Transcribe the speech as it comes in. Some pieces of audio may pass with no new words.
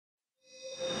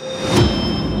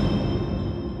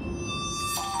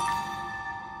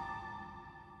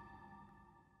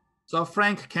So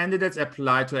Frank, candidates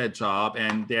apply to a job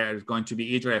and there's going to be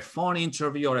either a phone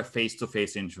interview or a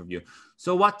face-to-face interview.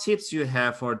 So what tips you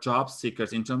have for job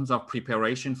seekers in terms of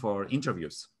preparation for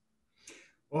interviews?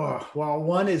 Oh, well,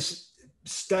 one is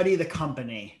study the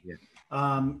company. Yeah.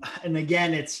 And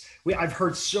again, I've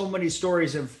heard so many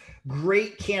stories of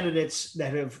great candidates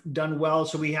that have done well.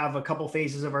 So we have a couple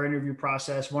phases of our interview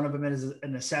process. One of them is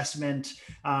an assessment.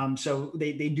 So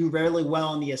they do really well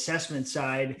on the assessment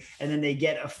side, and then they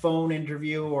get a phone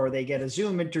interview or they get a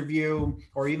Zoom interview,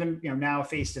 or even now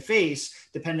face to face,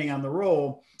 depending on the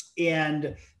role.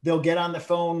 And they'll get on the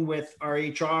phone with our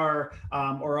HR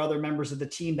or other members of the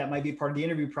team that might be part of the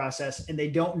interview process, and they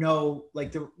don't know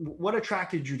what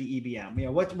attracted you to EBM.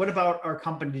 What about our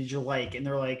company did you like? And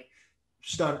they're like,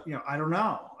 I don't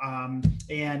know,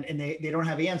 and they don't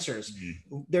have answers.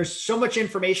 Mm-hmm. There's so much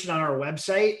information on our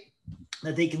website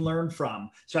that they can learn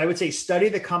from. So I would say study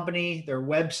the company, their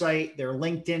website, their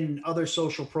LinkedIn, other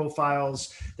social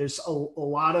profiles. There's a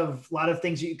lot of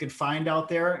things that you could find out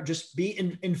there. Just be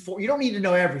informed. You don't need to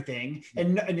know everything,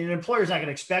 and an employer is not going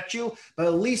to expect you, but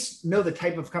at least know the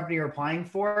type of company you're applying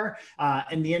for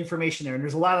and the information there. And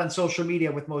there's a lot on social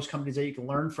media with most companies that you can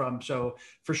learn from. So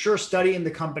for sure, studying the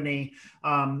company,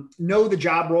 know the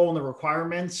job role and the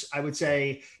requirements. I would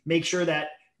say make sure that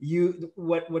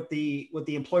what the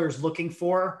employer is looking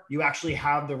for, you actually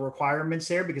have the requirements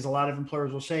there, because a lot of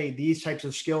employers will say these types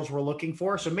of skills we're looking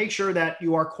for. So make sure that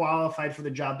you are qualified for the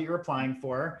job that you're applying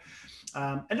for.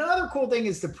 And another cool thing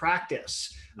is to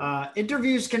practice.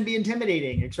 Interviews can be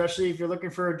intimidating, especially if you're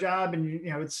looking for a job and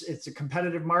it's a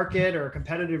competitive market or a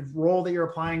competitive role that you're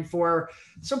applying for.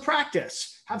 So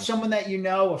practice. Have someone that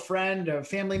a friend, a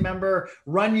family member,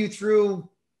 run you through.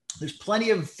 There's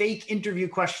plenty of fake interview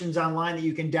questions online that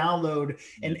you can download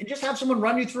and just have someone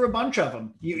run you through a bunch of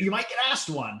them. You might get asked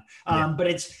one, but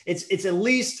it's at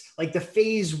least like the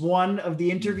phase one of the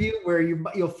interview where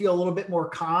you'll feel a little bit more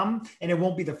calm, and it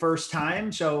won't be the first time.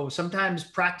 So sometimes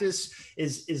practice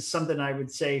is something I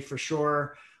would say for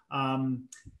sure. And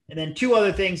then two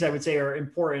other things I would say are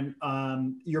important.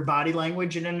 Your body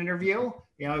language in an interview.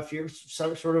 If you're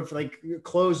sort of like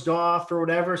closed off or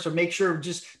whatever, so make sure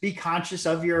just be conscious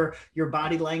of your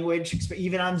body language,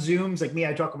 even on Zooms. Like me,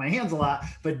 I talk with my hands a lot,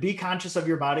 but be conscious of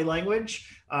your body language.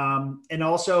 And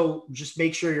also just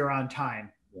make sure you're on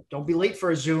time. Don't be late for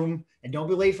a Zoom, and don't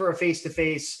be late for a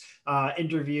face-to-face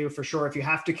interview for sure. If you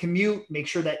have to commute, make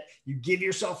sure that you give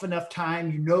yourself enough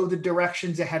time, the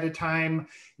directions ahead of time.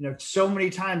 So many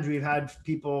times we've had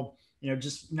people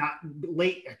just not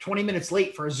late, 20 minutes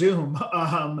late for a Zoom,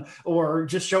 or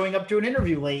just showing up to an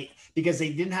interview late because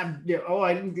they didn't have,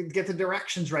 I didn't get the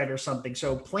directions right or something.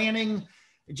 So planning,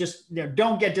 just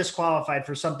don't get disqualified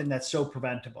for something that's so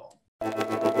preventable.